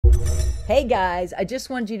Hey guys, I just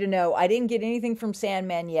wanted you to know I didn't get anything from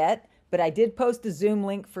Sandman yet, but I did post a Zoom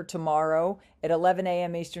link for tomorrow at 11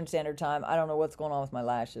 a.m. Eastern Standard Time. I don't know what's going on with my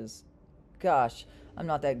lashes. Gosh, I'm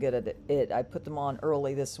not that good at it. I put them on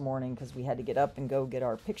early this morning because we had to get up and go get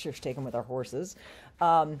our pictures taken with our horses.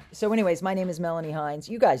 Anyways, my name is Melanie Hinds.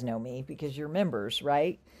 You guys know me because you're members,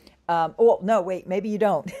 right? No, wait, maybe you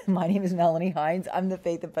don't. My name is Melanie Hinds. I'm the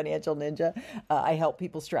Faith and Financial Ninja. I help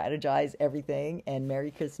people strategize everything. And Merry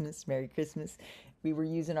Christmas, Merry Christmas. We were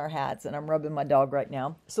using our hats, and I'm rubbing my dog right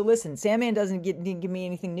now. So listen, Sandman didn't give me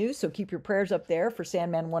anything new, so keep your prayers up there for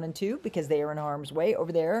Sandman 1 and 2 because they are in harm's way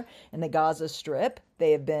over there in the Gaza Strip.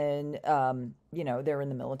 They have been, they're in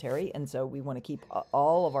the military, and so we want to keep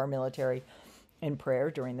all of our military in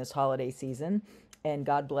prayer during this holiday season. And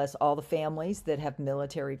God bless all the families that have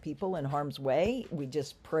military people in harm's way. We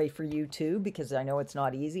just pray for you too, because I know it's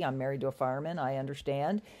not easy. I'm married to a fireman. I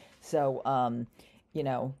understand. So,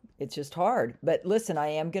 it's just hard. But listen, I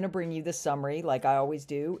am going to bring you the summary like I always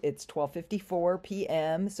do. It's 12:54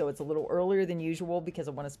 p.m., so it's a little earlier than usual because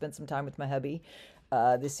I want to spend some time with my hubby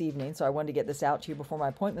this evening. So I wanted to get this out to you before my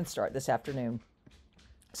appointments start this afternoon.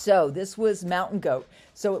 So this was Mountain Goat.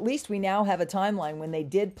 So at least we now have a timeline when they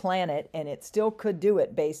did plan it, and it still could do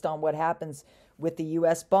it based on what happens with the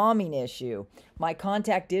U.S. bombing issue. My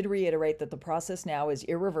contact did reiterate that the process now is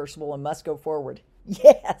irreversible and must go forward.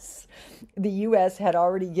 Yes, the U.S. had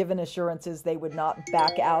already given assurances they would not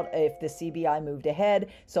back out if the CBI moved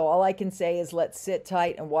ahead. So all I can say is let's sit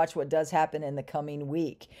tight and watch what does happen in the coming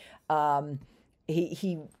week. And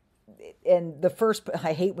the first,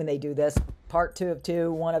 I hate when they do this, part 2 of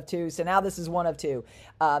 2, 1 of 2. So now this is 1 of 2.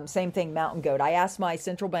 Same thing, Mountain Goat. I asked my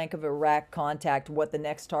Central Bank of Iraq contact what the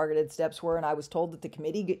next targeted steps were, and I was told that the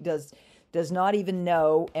committee does not even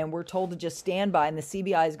know, and we're told to just stand by, and the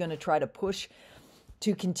CBI is going to try to push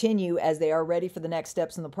to continue as they are ready for the next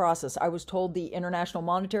steps in the process. I was told the International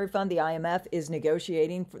Monetary Fund, the IMF, is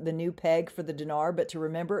negotiating for the new peg for the dinar, but to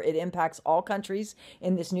remember, it impacts all countries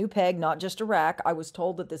in this new peg, not just Iraq. I was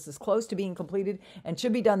told that this is close to being completed and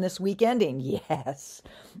should be done this week ending. Yes.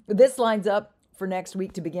 This lines up for next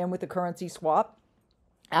week to begin with the currency swap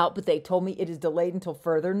out, but they told me it is delayed until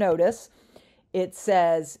further notice. It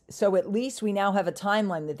says, so at least we now have a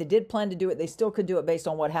timeline that they did plan to do it. They still could do it based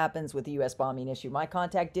on what happens with the U.S. bombing issue. My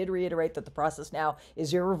contact did reiterate that the process now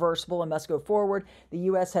is irreversible and must go forward. The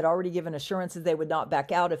U.S. had already given assurances they would not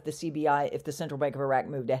back out if the CBI, if the Central Bank of Iraq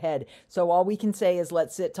moved ahead. So all we can say is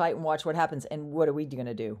let's sit tight and watch what happens. And what are we going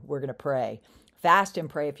to do? We're going to pray. Fast and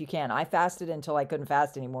pray if you can. I fasted until I couldn't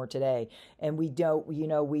fast anymore today. And we've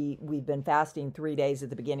been fasting 3 days at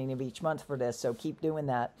the beginning of each month for this. So keep doing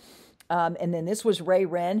that. And then this was Ray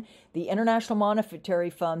Wren. The International Monetary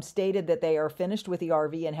Fund stated that they are finished with the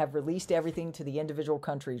RV and have released everything to the individual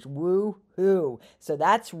countries. Woo-hoo. So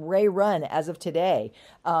that's Ray Wren as of today.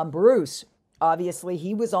 Bruce, obviously,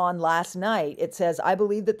 he was on last night. It says, I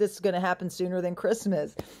believe that this is going to happen sooner than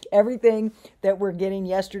Christmas. Everything that we're getting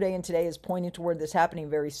yesterday and today is pointing toward this happening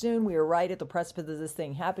very soon. We are right at the precipice of this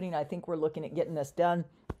thing happening. I think we're looking at getting this done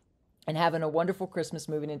and having a wonderful Christmas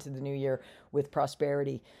moving into the new year with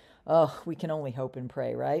prosperity. Oh, we can only hope and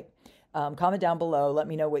pray, right? Comment down below. Let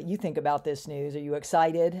me know what you think about this news. Are you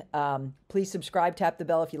excited? Please subscribe, tap the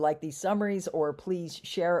bell if you like these summaries, or please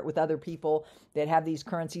share it with other people that have these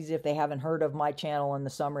currencies if they haven't heard of my channel and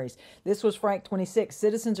the summaries. This was Frank 26.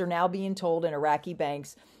 Citizens are now being told in Iraqi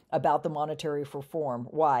banks about the monetary reform.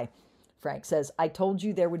 Why? Frank says, I told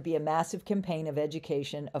you there would be a massive campaign of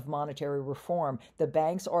education of monetary reform. The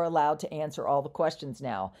banks are allowed to answer all the questions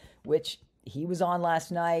now, which he was on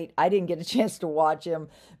last night. I didn't get a chance to watch him,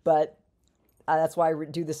 but that's why I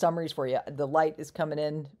do the summaries for you. The light is coming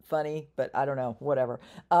in funny, but I don't know, whatever.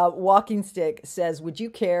 Walking Stick says, would you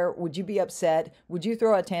care? Would you be upset? Would you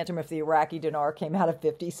throw a tantrum if the Iraqi dinar came out of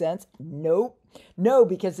 50 cents? Nope. No,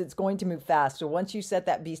 because it's going to move fast. So once you set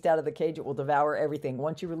that beast out of the cage, it will devour everything.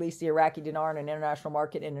 Once you release the Iraqi dinar in an international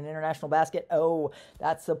market, in an international basket, oh,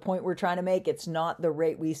 that's the point we're trying to make. It's not the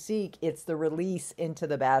rate we seek. It's the release into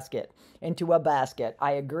the basket, into a basket.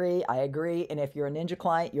 I agree. And if you're a Ninja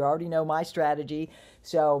client, you already know my strategy.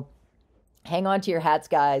 So hang on to your hats,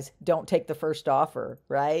 guys. Don't take the first offer,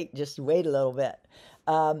 right? Just wait a little bit.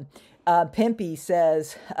 Pimpy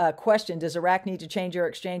says, question, does Iraq need to change their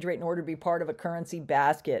exchange rate in order to be part of a currency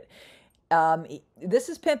basket? This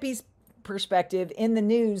is Pimpy's perspective. In the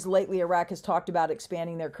news lately, Iraq has talked about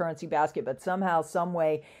expanding their currency basket, but somehow, some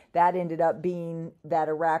way, that ended up being that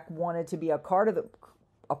Iraq wanted to be a part of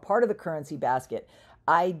the currency basket.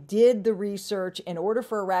 I did the research. In order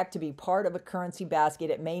for Iraq to be part of a currency basket,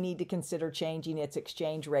 it may need to consider changing its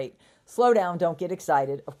exchange rate. Slow down. Don't get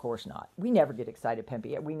excited. Of course not. We never get excited,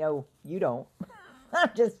 Pimpy. We know you don't. I'm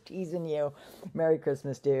just teasing you. Merry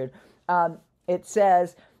Christmas, dude. It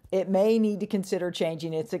says it may need to consider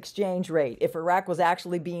changing its exchange rate. If Iraq was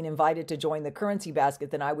actually being invited to join the currency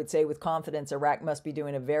basket, then I would say with confidence Iraq must be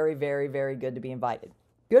doing a very, very, very good to be invited.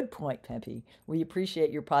 Good point, Pimpy. We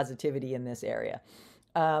appreciate your positivity in this area.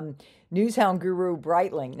 Newshound guru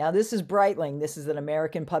Breitling. Now, this is Breitling. This is an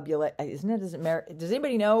American isn't it? Does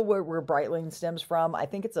anybody know where Breitling stems from? I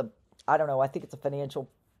think it's I don't know. I think it's a financial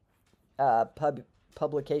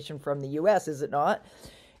publication from the U.S., is it not?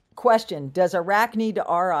 Question, does Iraq need to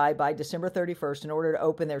RI by December 31st in order to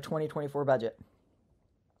open their 2024 budget?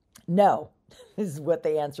 No, is what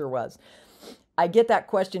the answer was. I get that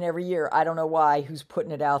question every year. I don't know why. Who's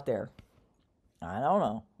putting it out there? I don't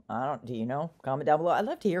know. Do you know? Comment down below. I'd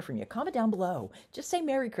love to hear from you. Comment down below. Just say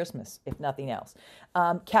Merry Christmas, if nothing else.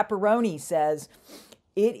 Caparoni says,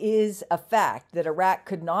 it is a fact that Iraq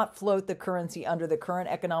could not float the currency under the current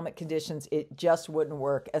economic conditions. It just wouldn't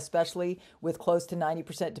work, especially with close to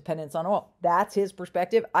 90% dependence on oil. That's his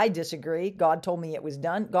perspective. I disagree. God told me it was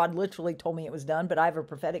done. God literally told me it was done, but I have a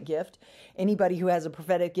prophetic gift. Anybody who has a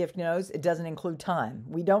prophetic gift knows it doesn't include time.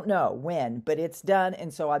 We don't know when, but it's done,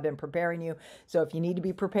 and so I've been preparing you. So if you need to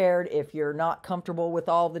be prepared, if you're not comfortable with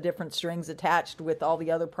all the different strings attached with all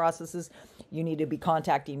the other processes, you need to be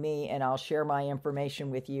contacting me, and I'll share my information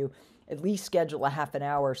with you. At least schedule a half an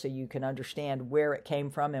hour so you can understand where it came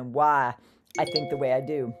from and why I think the way I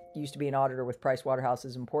do. Used to be an auditor with Pricewaterhouse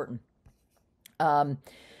is important.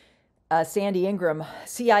 Sandy Ingram,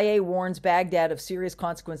 CIA warns Baghdad of serious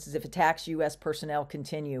consequences if attacks U.S. personnel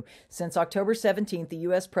continue. Since October 17th, the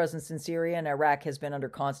U.S. presence in Syria and Iraq has been under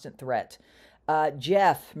constant threat.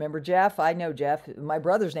 Jeff, remember Jeff? I know Jeff. My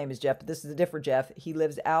brother's name is Jeff, but this is a different Jeff. He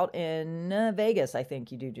lives out in Vegas, I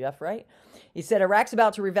think you do, Jeff, right? He said, Iraq's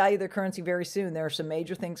about to revalue their currency very soon. There are some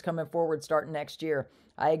major things coming forward starting next year.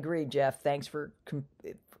 I agree, Jeff. Thanks for...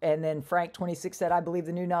 And then Frank 26 said, I believe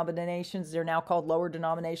the new denominations, they're now called lower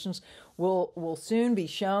denominations, will soon be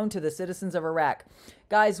shown to the citizens of Iraq.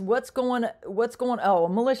 Guys, what's going oh, a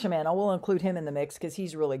militiaman, I will include him in the mix because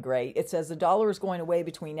he's really great. It says the dollar is going away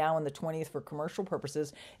between now and the 20th for commercial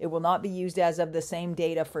purposes. It will not be used as of the same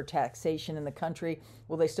data for taxation in the country.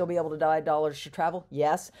 Will they still be able to buy dollars to travel?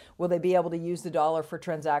 Yes. Will they be able to use the dollar for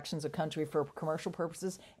transactions of country for commercial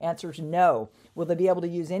purposes? Answer is no. Will they be able to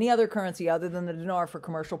use any other currency other than the dinar for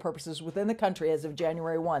commercial purposes within the country as of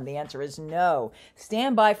January 1? The answer is no.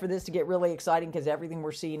 Stand by for this to get really exciting because everything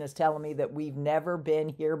we're seeing is telling me that we've never been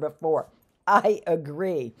here before. I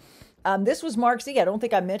agree. This was Mark Z. I don't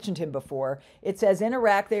think I mentioned him before. It says in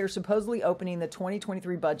Iraq, they are supposedly opening the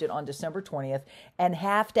 2023 budget on December 20th and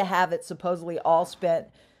have to have it supposedly all spent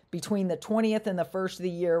between the 20th and the 1st of the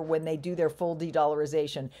year when they do their full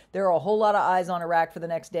de-dollarization. There are a whole lot of eyes on Iraq for the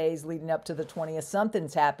next days leading up to the 20th.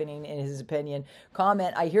 Something's happening, in his opinion.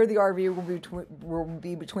 Comment, I hear the RV will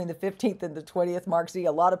be between the 15th and the 20th, Mark Z.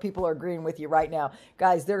 A lot of people are agreeing with you right now.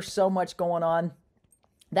 Guys, there's so much going on.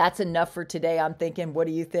 That's enough for today, I'm thinking. What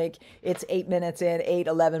do you think? It's 8 minutes in,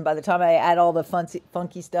 8:11. By the time I add all the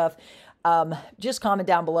funky stuff, just comment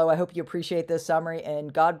down below. I hope you appreciate this summary,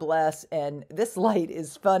 and God bless. And this light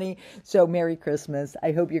is funny, so Merry Christmas.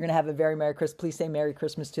 I hope you're going to have a very Merry Christmas. Please say Merry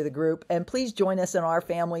Christmas to the group, and please join us in our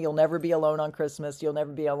family. You'll never be alone on Christmas. You'll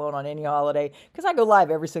never be alone on any holiday, because I go live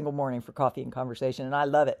every single morning for coffee and conversation, and I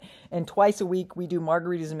love it. And twice a week, we do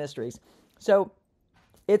margaritas and mysteries. So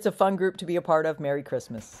it's a fun group to be a part of. Merry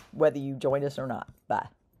Christmas, whether you join us or not. Bye.